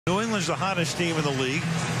England's the hottest team in the league.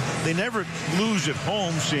 They never lose at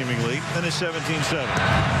home, seemingly. Then it's 17-7.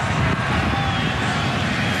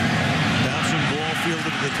 Bouncing ball fielded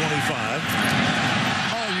to the 25.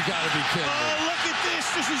 Oh, you got to be kidding me. Oh, look at this.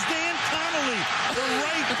 This is Dan Connolly, the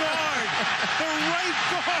right guard. The right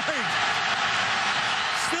guard.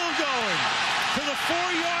 Still going to the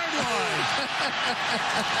 4-yard line.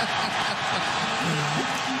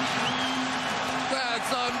 That's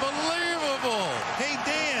unbelievable. Hey,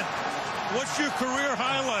 Dan, what's your career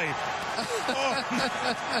highlight? Oh,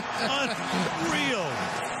 unreal.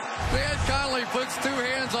 Dan Connolly puts two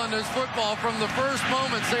hands on this football from the first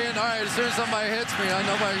moment, saying, all right, as soon as somebody hits me,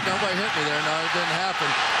 nobody hit me there. No, it didn't happen.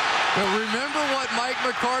 But remember what Mike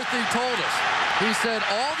McCarthy told us. He said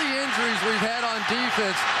all the injuries we've had on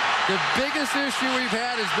defense, the biggest issue we've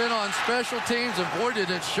had has been on special teams, and boy,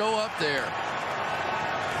 did it show up there.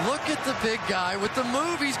 Look at the big guy with the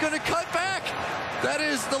move. He's going to cut back. That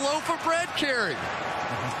is the loaf of bread carry.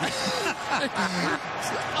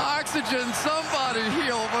 Oxygen, somebody, he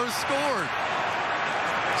almost scored.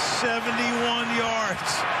 71 yards.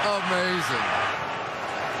 Amazing.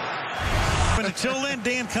 But until then,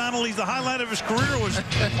 Dan Connolly, the highlight of his career was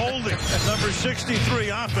holding number 63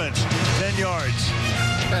 offense, 10 yards.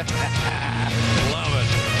 Love it.